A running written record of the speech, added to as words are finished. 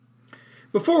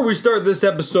Before we start this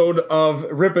episode of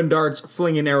Rippin' Darts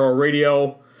Flingin' Arrow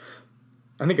Radio,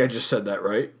 I think I just said that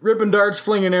right. Rippin' Darts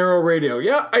Flingin' Arrow Radio.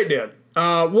 Yeah, I did.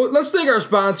 Let's thank our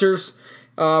sponsors.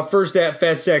 First at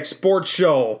Fat Stack Sports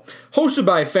Show. Hosted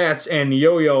by Fats and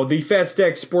Yo-Yo, the Fat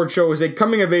Stack Sports Show is a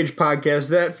coming-of-age podcast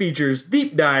that features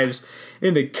deep dives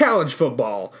into college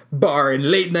football, bar and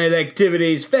late-night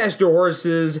activities, faster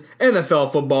horses,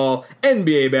 NFL football,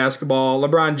 NBA basketball,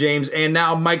 LeBron James, and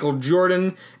now Michael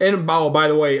Jordan. And, oh, by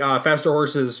the way, faster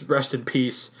horses, rest in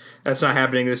peace. That's not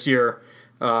happening this year.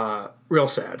 Real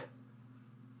sad.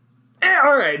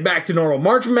 All right, back to normal.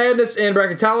 March Madness and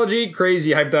bracketology,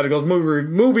 crazy hypotheticals,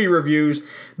 movie reviews,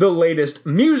 the latest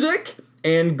music,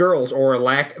 and girls, or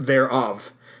lack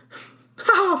thereof.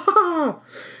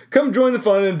 Come join the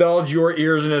fun and indulge your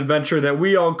ears in an adventure that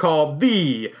we all call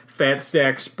the Fat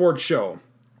Stack Sports Show.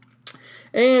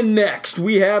 And next,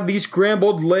 we have the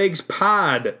Scrambled Legs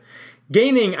Pod.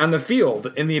 Gaining on the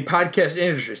field in the podcast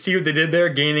industry. See what they did there?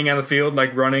 Gaining on the field,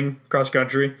 like running cross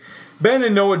country. Ben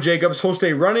and Noah Jacobs host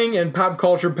a running and pop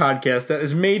culture podcast that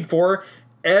is made for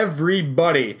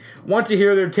everybody. Want to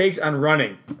hear their takes on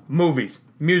running, movies,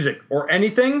 music, or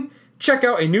anything? Check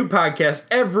out a new podcast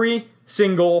every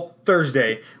single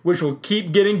Thursday, which will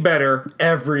keep getting better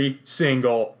every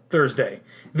single Thursday.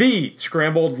 The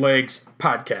Scrambled Legs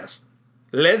Podcast.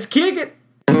 Let's kick it!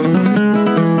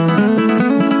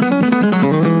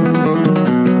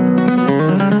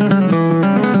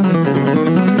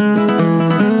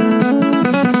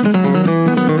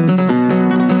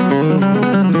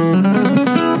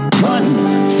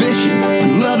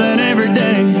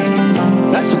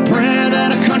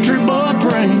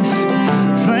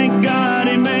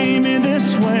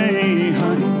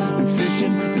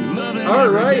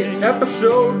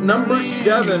 Episode number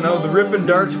 7 of the Rippin'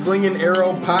 Darts Flingin'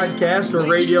 Arrow podcast, or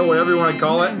radio, whatever you want to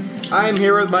call it. I am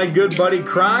here with my good buddy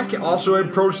Kronk, also a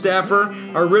pro staffer,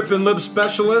 our Rippin' Lip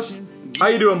specialist. How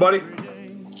you doing, buddy? Pretty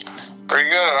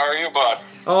good. How are you, bud?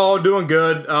 Oh, doing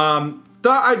good. Thought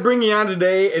I'd bring you on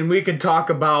today and we could talk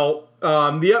about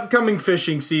the upcoming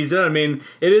fishing season. I mean,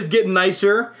 it is getting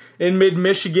nicer in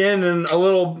mid-Michigan and a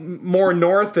little more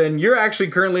north, and you're actually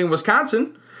currently in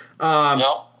Wisconsin. Yep.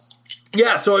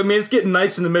 Yeah, so, I mean, it's getting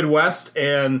nice in the Midwest,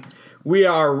 and we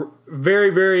are very,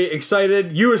 very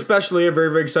excited. You especially are very,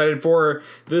 very excited for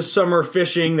this summer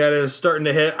fishing that is starting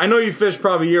to hit. I know you fish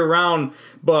probably year-round,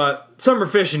 but summer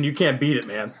fishing, you can't beat it,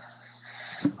 man.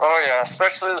 Oh, yeah,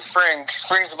 especially the spring.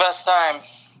 Spring's the best time.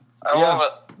 I love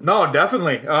it. No,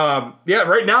 definitely. Yeah,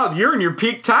 right now, you're in your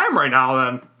peak time right now,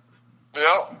 then.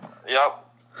 Yep.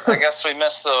 I guess we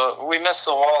missed the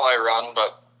walleye run,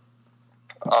 but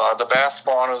the bass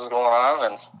spawn is going on,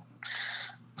 and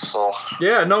so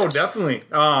yeah, no, definitely.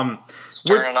 It's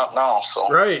turning up now.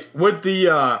 So right with the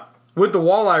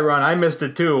walleye run, I missed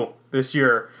it too this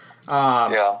year.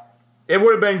 Yeah, it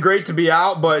would have been great to be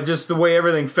out, but just the way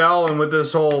everything fell, and with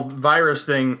this whole virus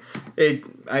thing,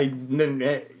 I didn't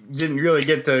really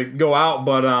get to go out.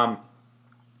 But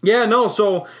yeah, no.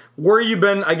 So where you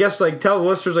been? I guess tell the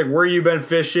listeners where you been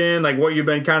fishing, what you've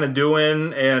been kind of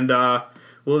doing, and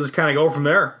we'll just kind of go from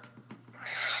there.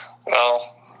 Well,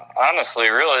 honestly,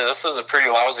 really, this is a pretty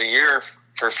lousy year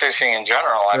for fishing in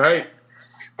general. I mean,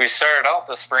 we started out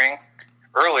the spring,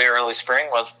 early spring,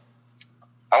 with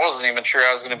I wasn't even sure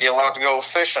I was going to be allowed to go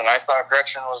fishing. I thought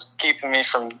Gretchen was keeping me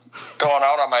from going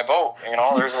out on my boat. You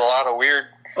know, there's a lot of weird.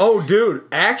 Oh, dude,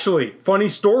 actually, funny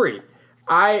story.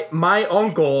 My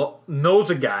uncle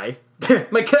knows a guy.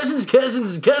 My cousin's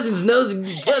knows a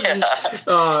cousin.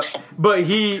 But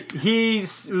he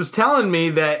was telling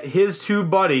me that his two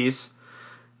buddies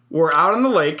were out on the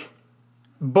lake.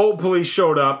 Boat police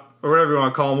showed up, or whatever you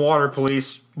want to call them, water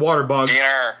police, water bugs.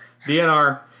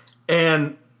 DNR.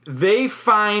 And they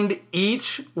fined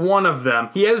each one of them.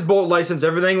 He had his boat license.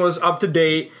 Everything was up to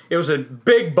date. It was a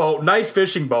big boat, nice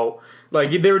fishing boat.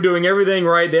 They were doing everything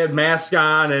right. They had masks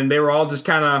on, and they were all just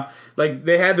kind of...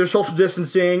 they had their social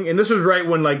distancing, and this was right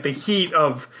when, the heat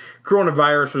of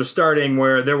coronavirus was starting,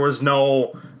 where there was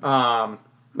no,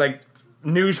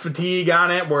 news fatigue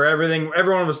on it, where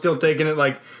everyone was still taking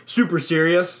it, super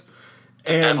serious.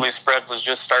 And deadly spread was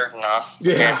just starting,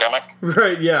 pandemic.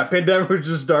 Right, yeah, pandemic was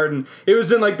just starting. It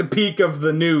was in, the peak of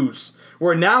the news,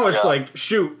 where now it's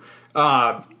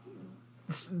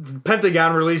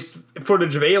Pentagon released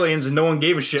footage of aliens and no one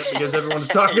gave a shit because everyone's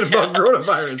talking about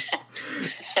coronavirus.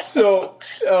 So,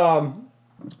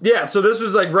 so this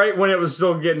was right when it was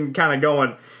still getting kind of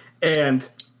going. And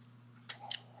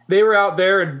they were out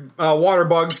there and water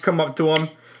bugs come up to them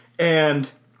and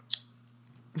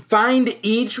fined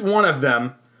each one of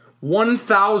them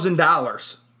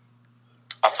 $1,000.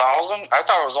 1,000? I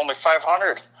thought it was only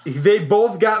 500. They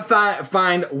both got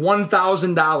fined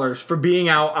 $1,000 for being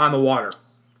out on the water.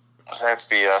 That's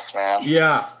BS, man.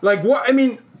 Yeah. Like, what? I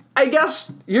mean, I guess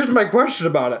here's my question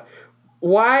about it.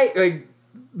 Why, like,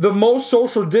 the most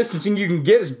social distancing you can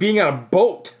get is being on a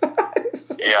boat?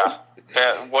 Yeah.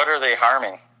 What are they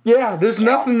harming? Yeah, there's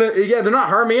nothing that. Yeah, they're not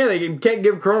harming anything. You can't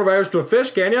give coronavirus to a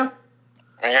fish, can you?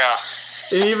 Yeah.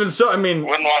 And even so, I mean.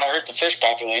 Wouldn't want to hurt the fish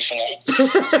population.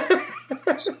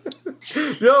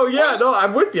 No,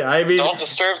 I'm with you. I mean. Don't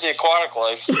disturb the aquatic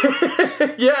life.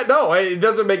 Yeah, no, it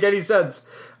doesn't make any sense.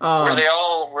 Were they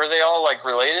all like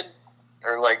related?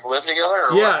 Or like live together?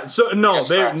 Or yeah, what? So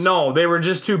they were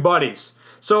just two buddies.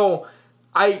 So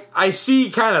I see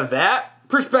kind of that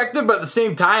perspective, but at the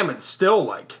same time, it's still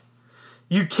like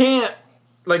you can't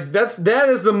like that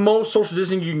is the most social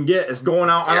distancing you can get is going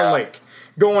out on a lake,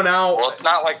 going out. Well, it's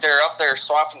not like they're up there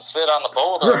swapping spit on the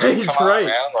boat. Right, come right. on,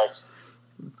 man. Like,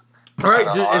 all right,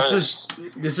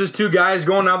 it's just two guys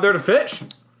going out there to fish.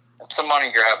 It's a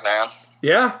money grab, man.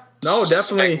 Yeah. No,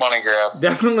 definitely. Big money grab.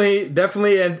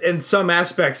 Definitely, in some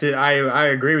aspects, I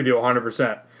agree with you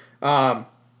 100%.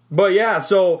 But yeah,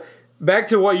 so back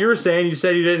to what you were saying. You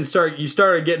said you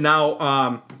started getting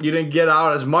out. You didn't get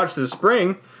out as much this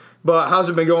spring, but how's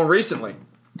it been going recently?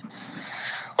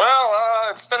 Well,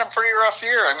 it's been a pretty rough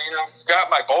year. I mean, I've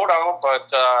got my boat out,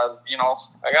 but I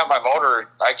got my motor.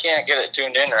 I can't get it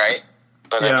tuned in right,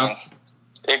 but I mean.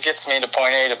 It gets me to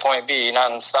point A to point B,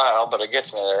 not in style, but it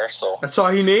gets me there. So that's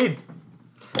all you need.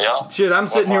 Yeah. Shit, I'm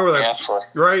sitting here with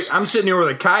I'm sitting here with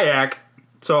a kayak.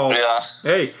 So yeah.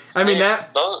 Hey, I mean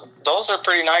those are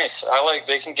pretty nice.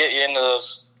 They can get you into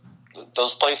those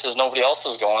places nobody else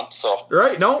is going. So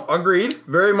right, no, agreed,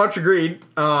 very much agreed.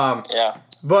 Yeah.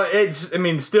 But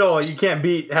still, you can't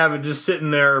beat having just sitting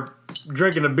there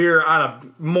drinking a beer on a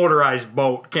motorized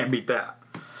boat. Can't beat that.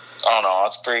 Oh, no,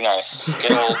 it's pretty nice.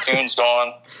 Get a little tunes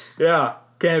going. Yeah,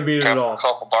 can't beat it at all. A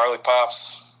couple barley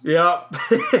pops. Yep.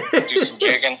 Do some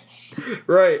jigging.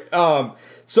 Right.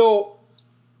 So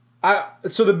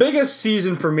the biggest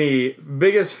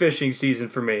fishing season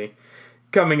for me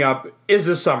coming up is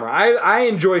the summer. I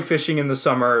enjoy fishing in the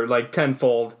summer like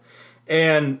tenfold.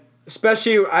 And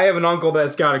especially I have an uncle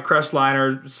that's got a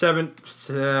Crestliner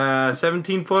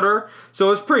 17-footer.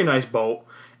 So it's a pretty nice boat.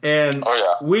 And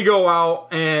we go out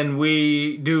and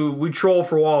we troll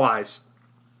for walleyes.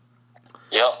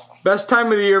 Yep. Best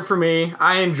time of the year for me.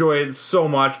 I enjoy it so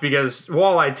much because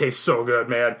walleye tastes so good,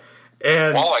 man.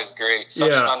 And walleye's great.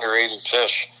 Such an underrated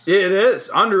fish. It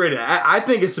is underrated. I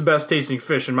think it's the best tasting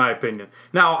fish in my opinion.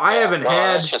 Now I haven't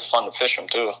had. It's just fun to fish them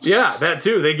too. Yeah, that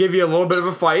too. They give you a little bit of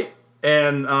a fight,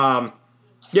 and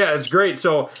it's great.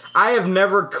 So I have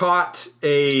never caught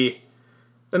I've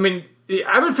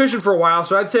been fishing for a while,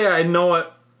 so I'd say I know it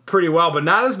pretty well, but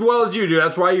not as well as you do.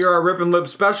 That's why you're our rip and lip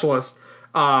specialist.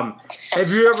 Have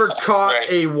you ever caught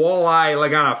a walleye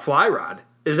like on a fly rod?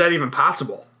 Is that even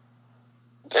possible?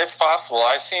 It's possible.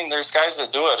 I've seen there's guys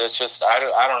that do it. It's just I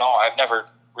don't know. I've never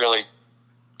really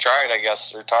tried, I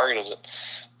guess, or targeted it.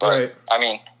 But I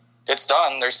mean, it's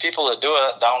done. There's people that do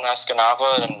it down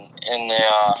Escanaba and in the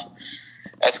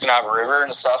Escanaba River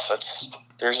and stuff.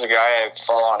 There's a guy I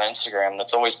follow on Instagram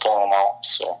that's always pulling them out.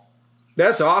 So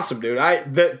that's awesome, dude.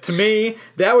 To me,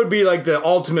 that would be like the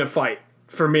ultimate fight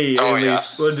for me. At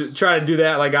least would try to do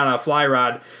that like on a fly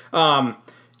rod.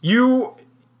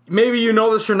 Maybe you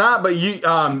know this or not, but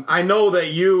I know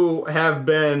that you have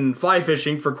been fly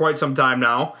fishing for quite some time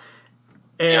now.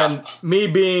 And me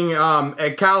being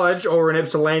at college over in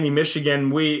Ypsilanti, Michigan,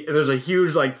 there's a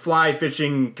huge like fly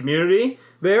fishing community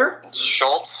there.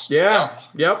 Schultz. Yeah.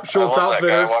 Yep. Schultz I love Outfitters. that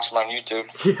guy. I watch him on YouTube.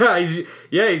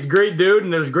 Yeah, he's a great dude,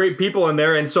 and there's great people in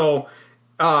there. And so,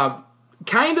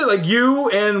 kind of like you,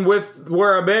 and with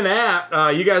where I've been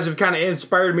at, you guys have kind of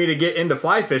inspired me to get into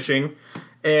fly fishing,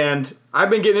 and I've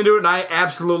been getting into it, and I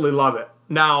absolutely love it.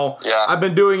 Now, I've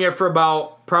been doing it for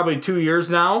about probably 2 years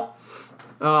now,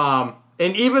 and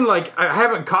even like I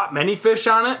haven't caught many fish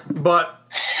on it, but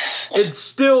it's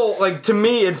still like to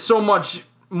me, it's so much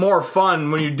more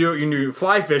fun when you're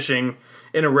fly fishing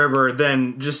in a river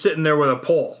than just sitting there with a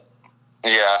pole.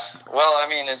 Yeah. Well, I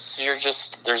mean, there's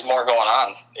more going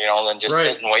on, than just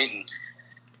sitting waiting.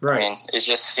 Right. I mean, it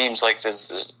just seems like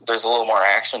there's a little more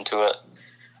action to it.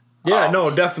 Yeah,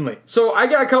 no, definitely. So I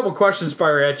got a couple questions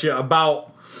fired at you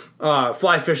about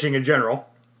fly fishing in general.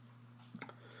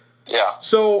 Yeah.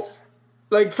 So,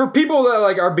 like, for people that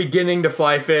like are beginning to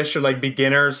fly fish or like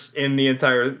beginners in the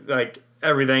entire like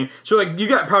everything. So like you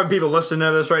got probably people listening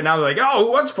to this right now. They're like,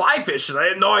 "Oh, what's fly fishing? I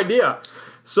had no idea."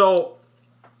 So,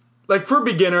 like for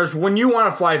beginners, when you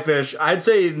want to fly fish, I'd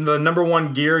say the number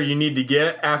one gear you need to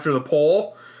get after the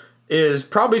pole is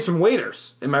probably some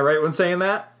waders. Am I right when saying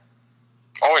that?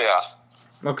 Oh,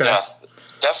 yeah. Okay. Yeah,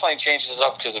 definitely changes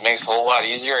up because it makes it a whole lot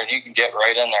easier, and you can get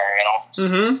right in there,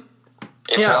 Mm-hmm.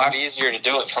 It's a lot easier to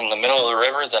do it from the middle of the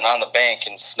river than on the bank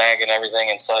and snagging everything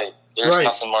in sight. There's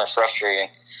nothing more frustrating.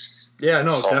 Yeah,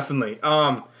 no, definitely.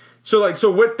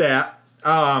 So with that,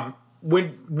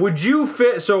 would you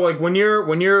fit? So like when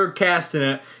you're casting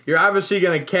it, you're obviously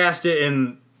going to cast it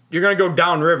in. You're going to go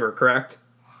downriver, correct?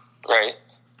 Right.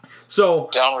 So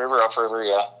downriver, upriver,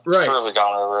 yeah. Right. Preferably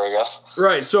downriver, I guess.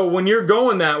 Right. So when you're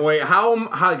going that way,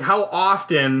 how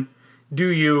often do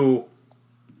you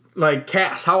like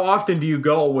cast? How often do you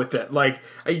go with it? Like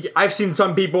I've seen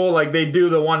some people like they do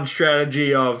the one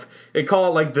strategy of they call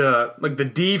it like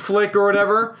the D flick or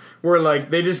whatever, where like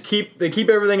they keep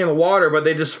everything in the water, but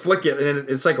they just flick it and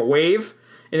it's like a wave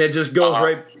and it just goes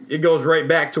it goes right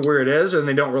back to where it is and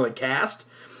they don't really cast.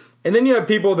 And then you have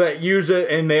people that use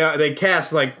it and they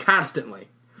cast like constantly.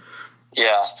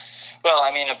 Yeah. Well,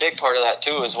 I mean, a big part of that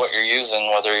too is what you're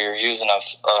using, whether you're using a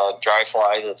dry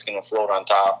fly that's going to float on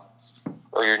top,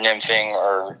 or you're nymphing,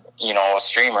 or a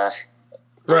streamer,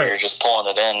 where you're just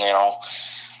pulling it in,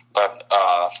 But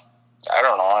I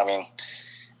don't know. I mean,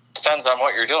 it depends on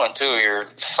what you're doing too. You're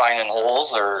finding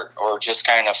holes, or just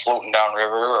kind of floating down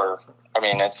river, or I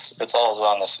mean, it's all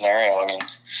on the scenario. I mean,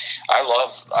 I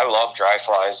love dry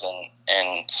flies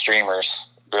and streamers,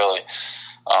 really.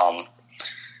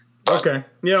 Okay,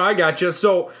 I got you.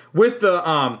 So with the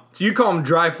so you call them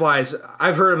dry flies.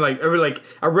 I've heard them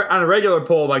on a regular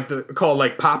pole, called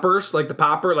like poppers, like the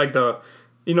popper, like the,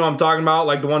 what I'm talking about,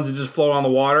 like the ones that just float on the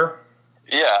water.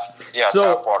 Yeah,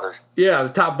 top water. Yeah, the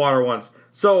top water ones.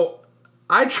 So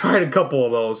I tried a couple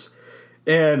of those,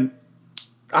 and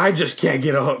I just can't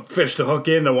get a fish to hook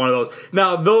into one of those.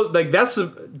 Now, those that's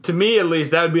to me at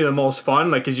least that would be the most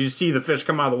fun, because you see the fish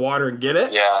come out of the water and get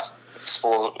it. Yeah,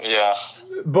 yeah.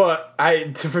 But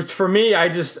for me,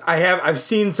 I've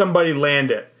seen somebody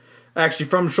land it. Actually,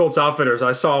 from Schultz Outfitters,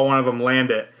 I saw one of them land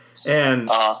it, and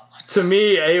to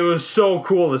me, it was so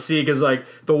cool to see because like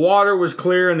the water was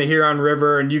clear in the Huron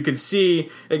River, and you could see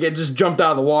it just jumped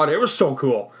out of the water. It was so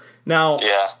cool. Now,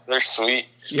 yeah, they're sweet.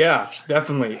 Yeah,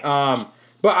 definitely.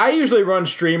 But I usually run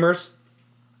streamers,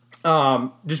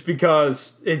 just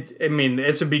because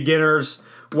it's a beginner's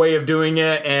way of doing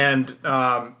it, and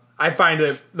I find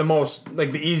it the most the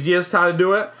easiest how to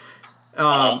do it,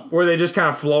 where they just kind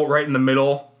of float right in the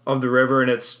middle of the river, and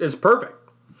it's perfect.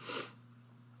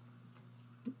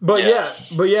 But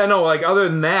no, other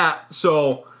than that,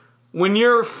 so when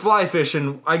you're fly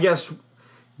fishing, I guess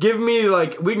give me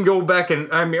we can go back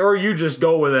and or you just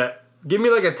go with it. Give me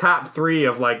a top 3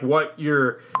 of what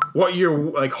you're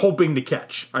hoping to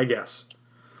catch, I guess.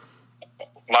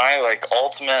 My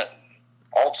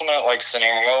ultimate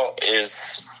scenario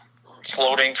is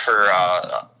floating for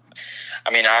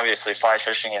obviously fly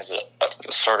fishing is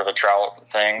a sort of a trout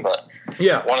thing, but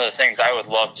yeah, one of the things I would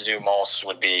love to do most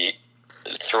would be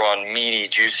throwing meaty,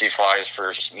 juicy flies for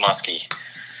muskie.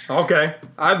 Okay,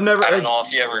 I don't know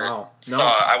if you ever saw.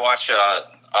 I watch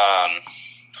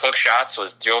Hook Shots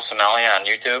with Joe Cimelli on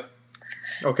YouTube.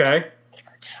 Okay.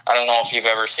 I don't know if you've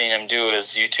ever seen him do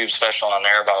his YouTube special on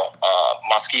there about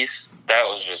muskies.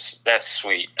 That's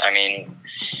sweet. I mean,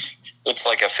 it's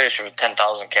like a fish of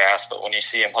 10,000 casts, but when you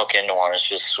see him hook into one, it's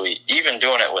just sweet. Even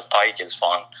doing it with pike is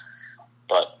fun.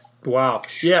 But wow,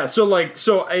 yeah. So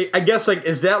I guess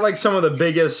is that some of the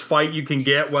biggest fight you can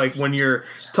get when you're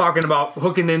talking about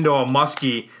hooking into a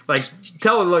muskie?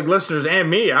 Tell listeners and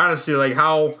me honestly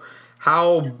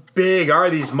how big are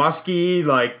these muskie?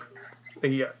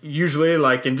 Usually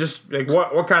and just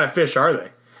what kind of fish are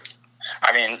they?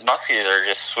 I mean, muskies are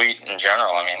just sweet in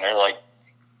general. I mean, they're like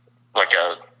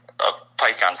a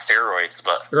pike on steroids,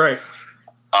 but right.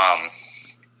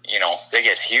 They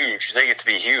get huge. They get to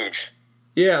be huge.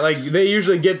 Yeah, they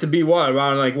usually get to be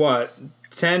around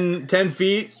 10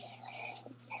 feet?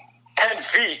 10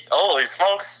 feet. Holy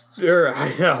smokes.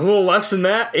 Yeah, a little less than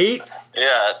that. 8?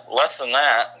 Yeah, less than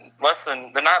that.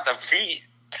 Not the feet.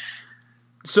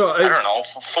 So I don't know,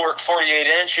 48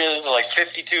 inches,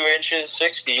 52 inches,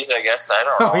 60s, I guess. I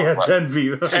don't know. Oh, yeah, 10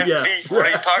 feet. 10 yeah. feet. What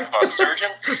are you talking about, sturgeon?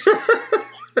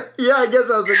 Yeah, I guess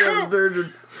I was thinking of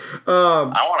sturgeon.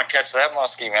 I want to catch that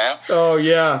muskie, man. Oh,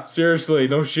 yeah, seriously,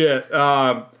 no shit.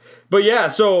 But yeah,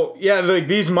 so, yeah,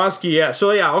 these muskie, yeah.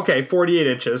 So, yeah, okay, 48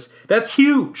 inches. That's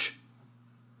huge.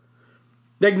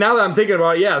 Now that I'm thinking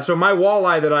about it, yeah, so my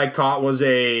walleye that I caught was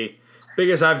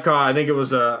biggest I've caught, I think it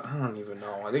was I don't even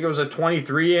know. I think it was a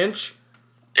 23-inch.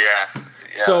 Yeah,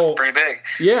 so, it's pretty big.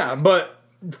 Yeah, but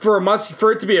for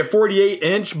it to be a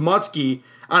 48-inch muskie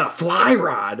on a fly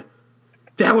rod,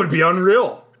 that would be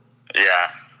unreal. Yeah.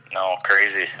 No,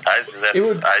 crazy. I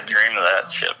dream of that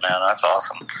shit, man. That's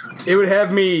awesome. It would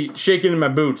have me shaking in my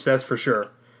boots, that's for sure.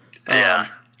 Yeah.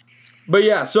 But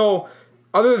yeah, so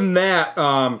other than that,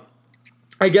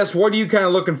 I guess what are you kind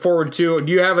of looking forward to?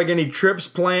 Do you have like any trips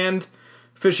planned,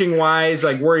 fishing wise,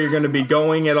 like where you're going to be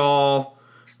going at all,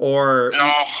 or no?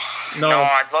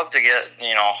 I'd love to get.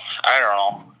 I don't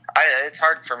know. It's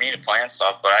hard for me to plan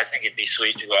stuff, but I think it'd be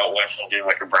sweet to go out west and do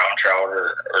like a brown trout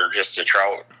or just a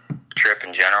trout trip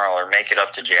in general, or make it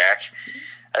up to Jack.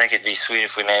 I think it'd be sweet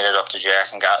if we made it up to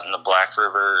Jack and got in the Black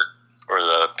River or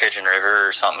the Pigeon River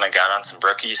or something and got on some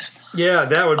brookies. Yeah,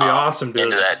 that would be awesome,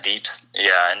 dude.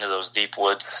 Into those deep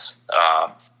woods,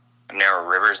 narrow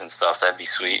rivers and stuff. That'd be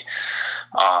sweet.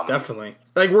 Definitely.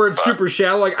 Like where it's super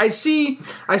shallow. Like I see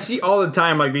all the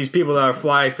time like these people that are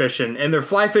fly fishing, and they're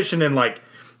fly fishing in like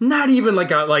not even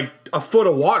like a foot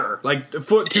of water, like a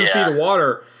foot, 2 feet of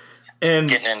water. And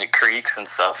getting into creeks and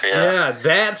stuff, yeah,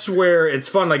 that's where it's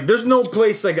fun. Like, there's no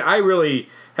place like I really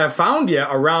have found yet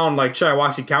around like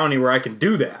Shiawassee County where I can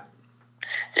do that.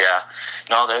 Yeah,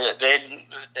 no,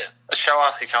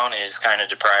 Shiawassee County is kind of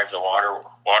deprived of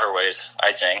waterways,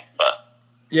 I think. But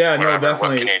yeah, no, definitely.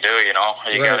 What can you do? You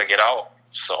got to get out.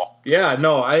 So yeah,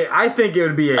 no, I think it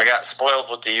would be. I got spoiled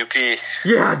with the UP.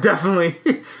 Yeah, definitely.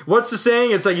 What's the saying?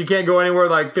 It's like you can't go anywhere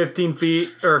like 15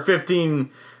 feet or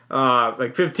 15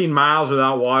 miles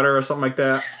without water or something like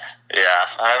that. Yeah,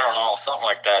 I don't know, something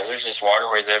like that. There's just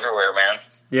waterways everywhere, man.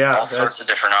 Yeah, all sorts of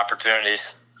different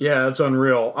opportunities. Yeah, that's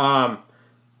unreal.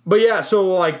 But yeah, so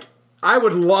like I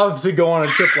would love to go on a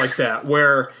trip like that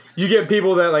where you get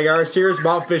people that like are serious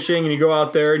about fishing, and you go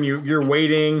out there and you're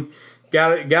waiting,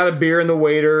 got a beer in the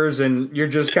waders, and you're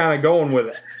just kind of going with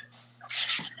it.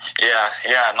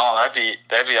 Yeah, no,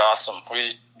 that'd be awesome. We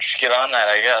should get on that,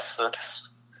 I guess.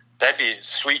 That'd be a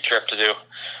sweet trip to do.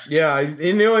 Yeah, and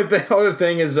the only other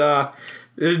thing is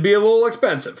it'd be a little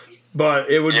expensive, but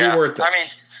it would be worth it. I mean,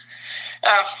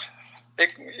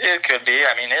 it could be.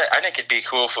 I mean, I think it'd be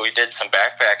cool if we did some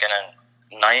backpacking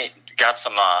and night got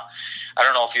some. I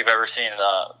don't know if you've ever seen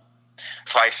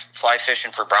fly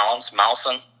fishing for browns,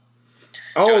 mousing.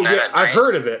 Oh yeah, I've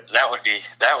heard of it. That would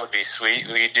be sweet.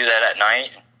 We could do that at night,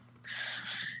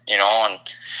 and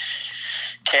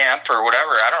camp or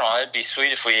whatever. I don't know. It'd be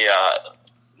sweet if we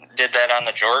did that on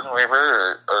the Jordan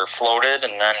River or floated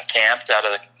and then camped out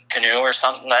of the canoe or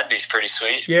something. That'd be pretty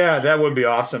sweet. Yeah, that would be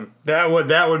awesome. That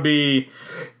would be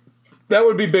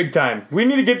big time. We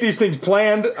need to get these things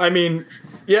planned. I mean,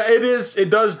 yeah, it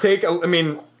does take. I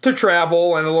mean, to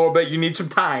travel and a little bit, you need some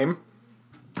time.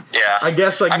 Yeah, I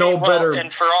guess better.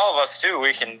 And for all of us too,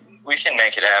 we can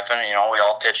make it happen. We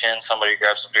all pitch in. Somebody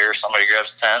grabs a beer. Somebody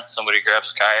grabs a tent. Somebody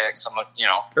grabs a kayak.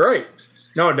 Right.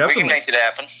 No, definitely. We can make it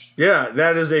happen. Yeah,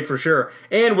 that is a for sure.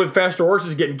 And with Faster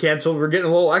Horses getting canceled, we're getting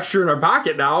a little extra in our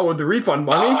pocket now with the refund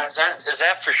money. Oh, is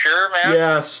that for sure, man?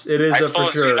 Yes, it is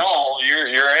for sure. You're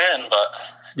in, but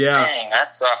yeah, dang, that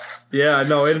sucks. Yeah,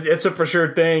 no, it's a for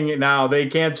sure thing now. They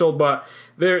canceled, but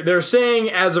they're saying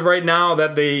as of right now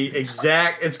that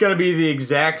it's going to be the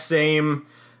exact same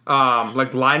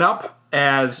lineup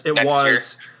as it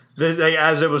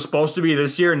as it was supposed to be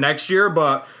this year, next year,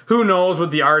 but who knows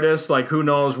with the artists, who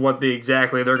knows what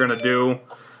exactly they're going to do.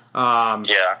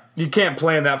 You can't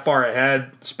plan that far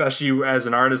ahead, especially as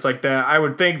an artist like that. I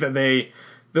would think that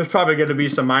there's probably going to be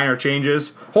some minor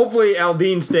changes. Hopefully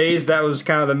Aldine stays. That was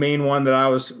kind of the main one that I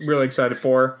was really excited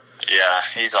for. Yeah,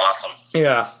 he's awesome.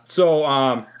 Yeah.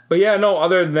 So, but yeah, no,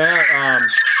 other than that,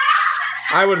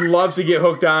 I would love to get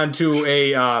hooked on to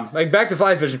a back to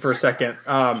fly fishing for a second.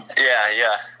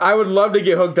 Yeah. I would love to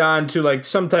get hooked on to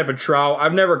some type of trout.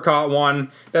 I've never caught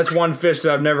one. That's one fish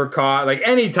that I've never caught.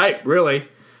 Any type, really.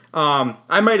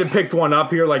 I might have picked one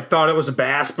up here, thought it was a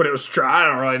bass, but it was trout. I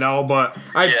don't really know, but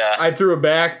I threw it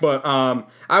back. But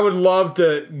I would love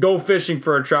to go fishing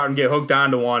for a trout and get hooked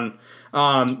onto one.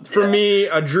 For me,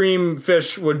 a dream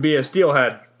fish would be a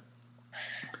steelhead.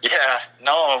 Yeah,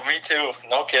 no, me too.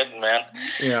 No kidding, man.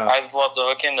 Yeah, I'd love to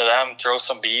hook into them, throw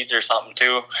some beads or something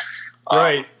too.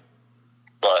 Right.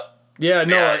 But yeah,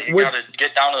 no, you got to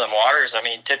get down to them waters. I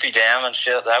mean, Tippy Dam and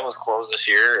shit, that was closed this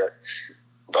year.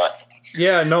 But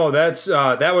yeah, no,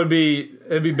 it'd be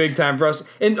big time for us.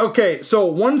 And okay, so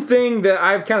one thing that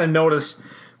I've kind of noticed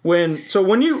when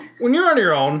you're on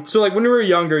your own, so when we were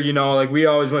younger, we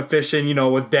always went fishing,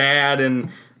 with dad and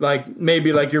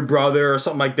maybe your brother or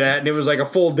something like that, and it was a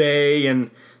full day and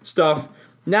stuff.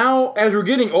 Now, as we're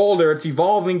getting older, it's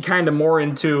evolving kind of more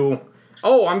into,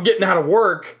 I'm getting out of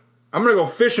work, I'm gonna go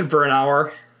fishing for an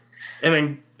hour,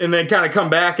 and then kind of come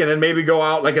back and then maybe go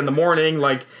out in the morning.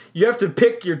 You have to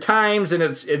pick your times, and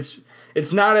it's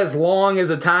it's not as long as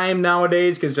a time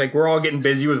nowadays because like we're all getting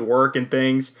busy with work and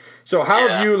things. So how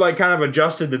have you like kind of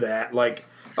adjusted to that? Like,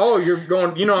 oh, you're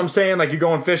going, you know what I'm saying? Like you're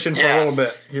going fishing for a little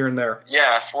bit here and there.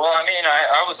 Yeah. Well, I mean,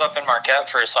 I was up in Marquette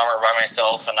for a summer by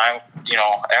myself, and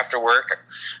after work,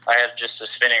 I had just a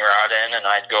spinning rod in, and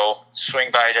I'd go swing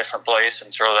by a different place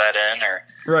and throw that in. Or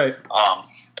right.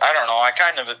 I don't know. I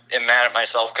kind of am mad at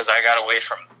myself because I got away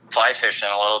from fly fishing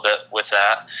a little bit with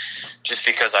that, just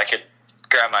because I could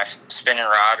grab my spinning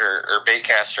rod or bait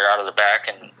caster out of the back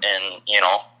and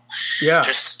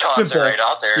just toss it right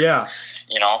out there. Yeah.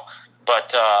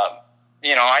 But,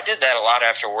 I did that a lot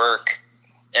after work.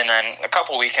 And then a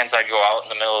couple weekends I'd go out in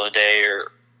the middle of the day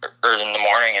or in the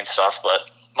morning and stuff.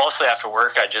 But mostly after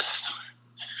work, I'd just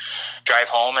drive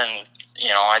home and,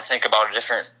 I'd think about a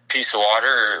different piece of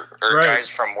water or right. Guys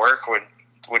from work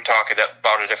would talk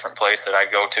about a different place that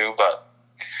I'd go to. But,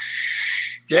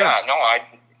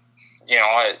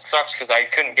 it sucks because I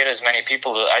couldn't get as many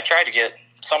people I tried to get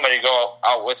somebody to go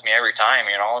out with me every time,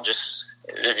 just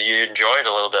you enjoy it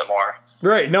a little bit more.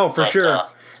 Right, no, for sure.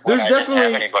 There's definitely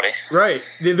didn't have anybody.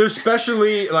 Right. There's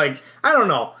especially like I don't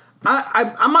know.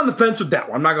 I'm on the fence with that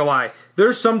one. I'm not gonna lie.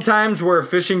 There's some times where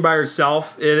fishing by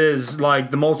yourself it is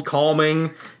like the most calming,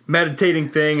 meditating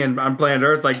thing on planet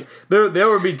Earth. Like there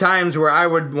would be times where I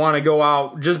would want to go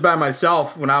out just by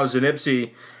myself when I was in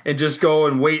Ipsy and just go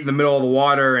and wait in the middle of the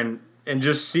water and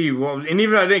just see. Well, and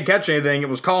even if I didn't catch anything, it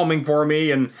was calming for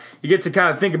me, and you get to kind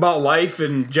of think about life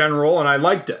in general, and I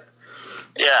liked it.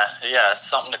 Yeah,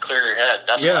 something to clear your head.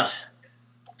 Definitely. Yeah.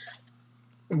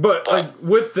 But like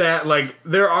with that, like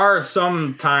there are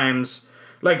some times,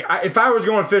 like if I was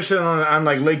going fishing on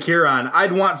like Lake Huron,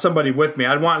 I'd want somebody with me.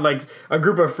 I'd want like a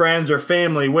group of friends or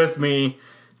family with me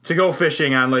to go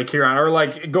fishing on Lake Huron or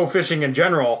like go fishing in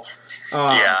general.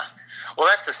 Yeah. Well,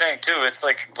 that's the thing too. It's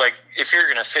like if you're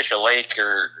gonna fish a lake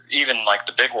or even like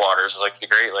the big waters, like the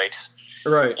Great Lakes,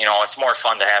 right? It's more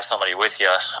fun to have somebody with you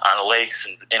on the lakes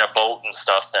and in a boat and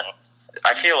stuff than.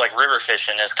 I feel like river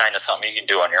fishing is kind of something you can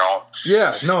do on your own.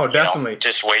 Yeah, no, definitely.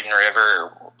 Just wading the river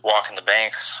or walking the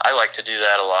banks. I like to do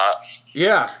that a lot.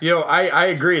 Yeah, I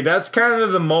agree. That's kind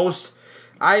of the most.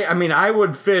 I mean, I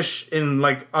would fish in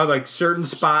like certain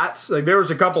spots. Like there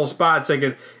was a couple of spots like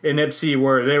in Ipsy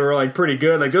where they were like pretty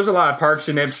good. Like there's a lot of parks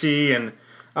in Ipsy, and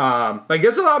like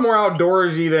it's a lot more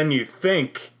outdoorsy than you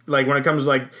think. Like when it comes to,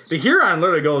 like the Huron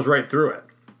literally goes right through it.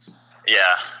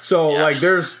 Yeah. So like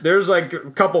there's like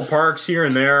a couple parks here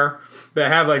and there that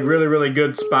have like really really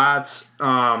good spots.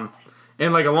 And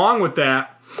like along with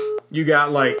that, you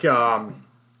got like I'm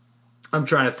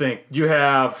trying to think. You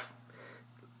have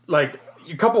like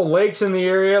a couple lakes in the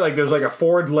area. Like there's like a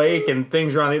Ford Lake and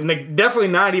things around it. And like definitely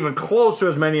not even close to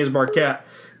as many as Marquette,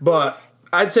 but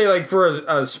I'd say like for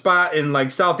a spot in like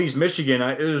southeast Michigan,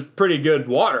 it was pretty good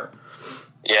water.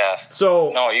 Yeah. So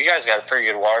no, you guys got a pretty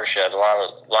good watershed. A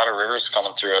lot of rivers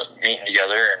coming through it, meeting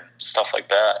together and stuff like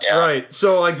that. Yeah. Right.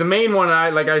 So like the main one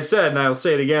like I said, and I'll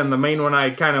say it again, the main one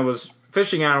I kind of was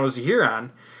fishing on was the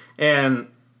Huron, and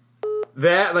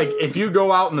that like if you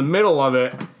go out in the middle of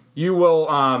it, you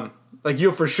will like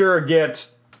you'll for sure get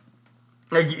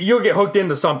like you'll get hooked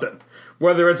into something,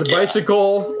 whether it's a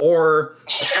bicycle or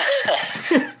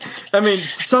I mean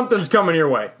something's coming your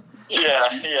way.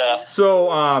 Yeah.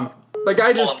 So like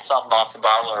I just pulling something off the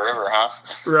bottom of the river,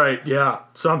 huh? Right, yeah,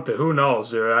 something. Who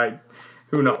knows?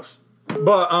 Who knows?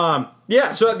 But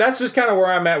yeah. So that's just kind of where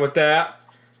I'm at with that,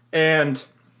 and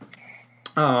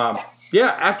yeah.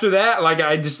 After that, like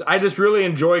I just really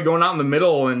enjoy going out in the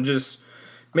middle and just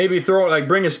maybe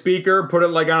bring a speaker, put it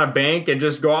like on a bank, and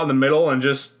just go out in the middle and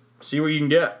just see what you can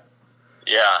get.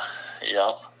 Yeah.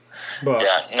 But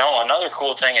yeah. No, another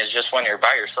cool thing is just when you're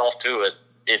by yourself too.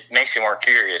 It makes you more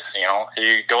curious,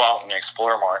 You go out and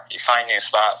explore more. You find new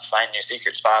spots, find new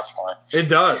secret spots more. It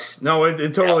does. No,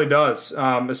 it totally does.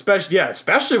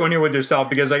 Especially when you're with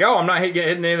yourself, because like, oh, I'm not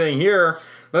hitting anything here.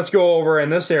 Let's go over in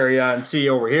this area and see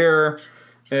over here,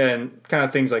 and kind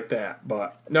of things like that.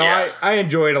 But no, I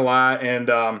enjoy it a lot, and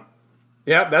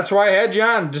that's why I had you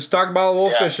on. Just talk about a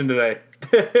little fishing today.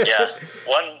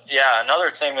 Another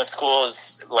thing that's cool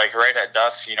is like right at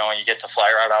dusk, you get to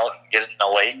fly right out and get in a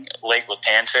lake with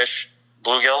panfish,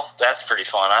 bluegill. That's pretty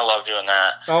fun. I love doing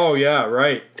that. Oh yeah,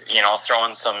 right.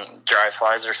 Throwing some dry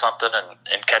flies or something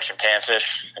and catching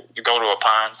panfish. You go to a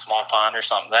pond, small pond or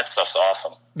something. That stuff's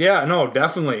awesome. Yeah, no,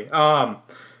 definitely.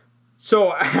 So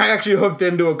I actually hooked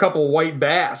into a couple white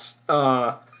bass.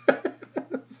 Oh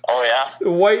yeah,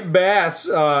 white bass.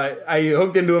 I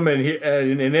hooked into them in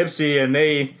Ipsy, and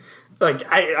they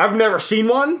I've never seen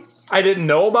one. I didn't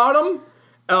know about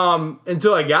them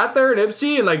until I got there in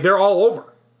Ipsy, and like they're all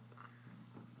over.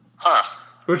 Huh?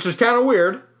 which is kind of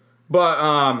weird.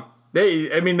 But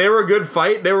they were a good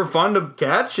fight. They were fun to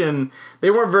catch, and they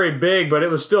weren't very big, but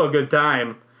it was still a good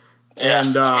time. Yeah, and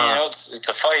it's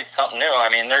a fight, something new. I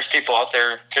mean, there's people out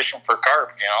there fishing for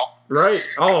carp, Right.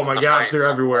 Oh my gosh,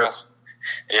 they're everywhere.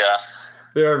 Yeah.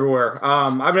 They're everywhere.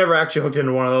 I've never actually hooked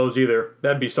into one of those either.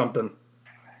 That'd be something.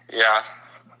 Yeah.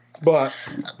 But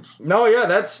no, yeah,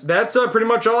 that's pretty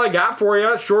much all I got for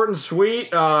you. Short and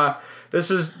sweet. This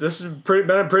has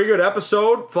been a pretty good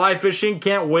episode. Fly fishing,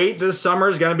 can't wait. This summer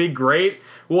is gonna be great.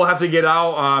 We'll have to get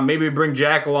out. Maybe bring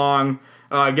Jack along.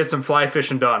 Get some fly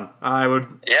fishing done. I would.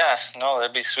 Yeah, no,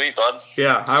 that'd be sweet, bud.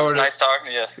 Yeah, I would. Nice talking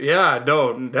to you. Yeah,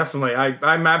 no, definitely.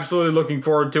 I'm absolutely looking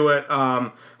forward to it.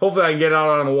 Hopefully, I can get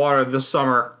out on the water this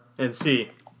summer and see.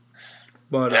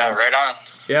 But yeah, right on.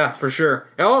 Yeah, for sure.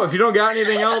 Oh, if you don't got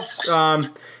anything else,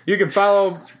 you can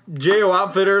follow JO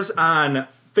Outfitters on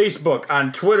Facebook,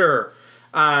 on Twitter,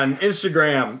 on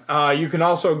Instagram. You can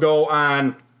also go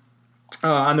on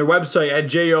their website at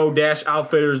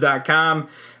jo-outfitters.com.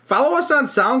 Follow us on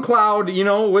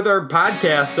SoundCloud, with our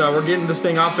podcast. We're getting this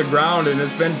thing off the ground, and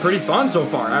it's been pretty fun so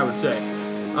far, I would say.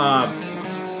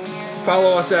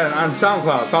 Follow us on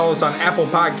SoundCloud. Follow us on Apple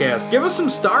Podcasts. Give us some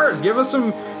stars. Give us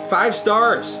some 5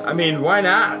 stars. I mean, why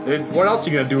not? What else are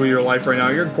you going to do with your life right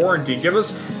now? You're in quarantine. Give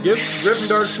Rippin'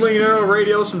 Darts Flinging Arrow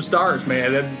Radio some stars,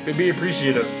 man. It'd be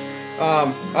appreciative.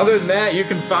 Other than that, you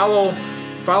can follow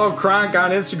Kronk on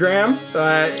Instagram,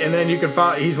 and then you can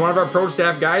follow. He's one of our pro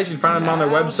staff guys. You can find him on their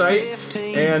website,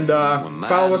 and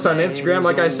follow us on Instagram,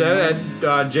 like I said,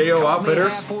 at JO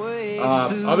Outfitters.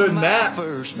 Other than that,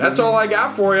 that's all I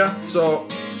got for you. So,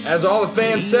 as all the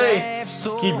fans say,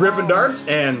 keep ripping darts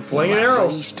and flinging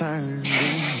arrows.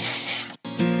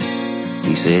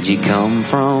 He said you come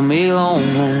from a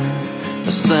long line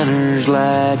of sinners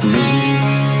like me.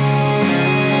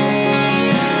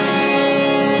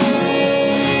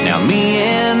 Now me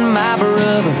and my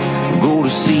brother go to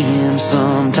see him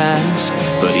sometimes,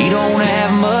 but he don't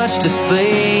have much to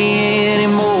say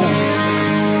anymore.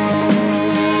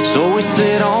 So we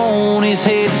sit on his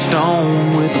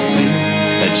headstone with a few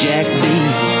of Jack D.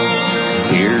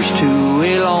 Here's to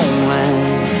a long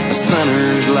line of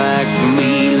sinners like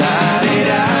me.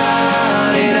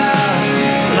 La-di-da-di-da,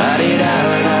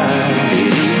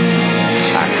 la-di-da-da-di-da.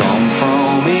 I come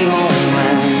from a long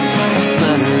line of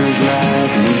sinners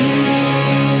like me.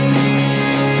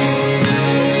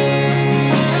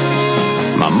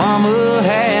 My mama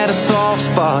had a soft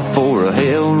spot for a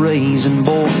hell-raising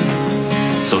boy,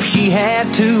 so she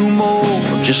had 2 more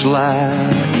just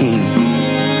like him.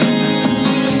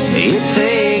 It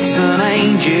takes an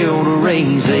angel to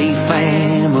raise a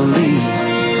family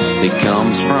that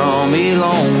comes from a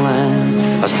long line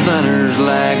of sinners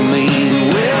like me.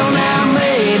 Well, now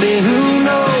maybe, who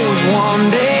knows, one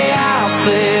day I'll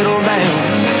settle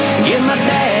down, get my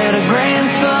dad a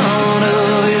grandson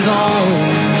of his own.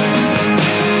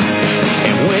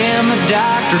 And when the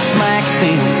doctor smacks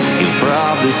him, he'll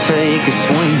probably take a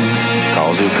swing,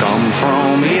 'cause he'll come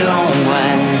from a long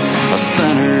line of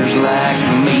sinners like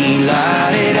me.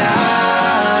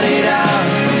 La-di-da-di-da,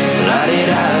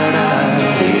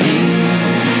 la-di-da-da-di-dee.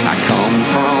 I come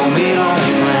from a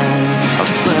long line of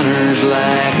sinners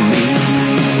like me.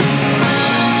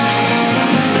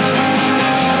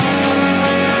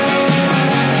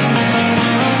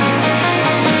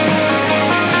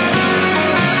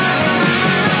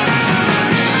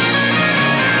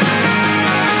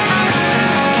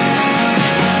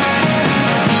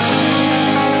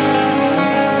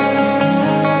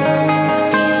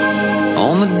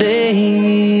 On the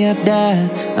day I die,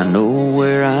 I know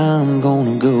where I'm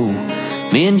gonna go.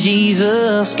 Me and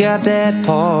Jesus got that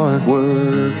part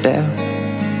worked out.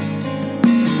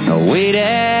 I wait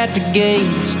at the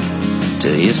gate, to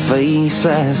his face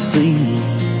I see,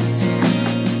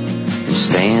 and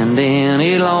stand in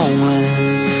a long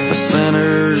line of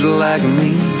sinners like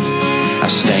me. I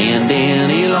stand in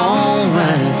a long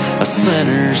line of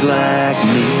sinners like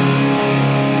me.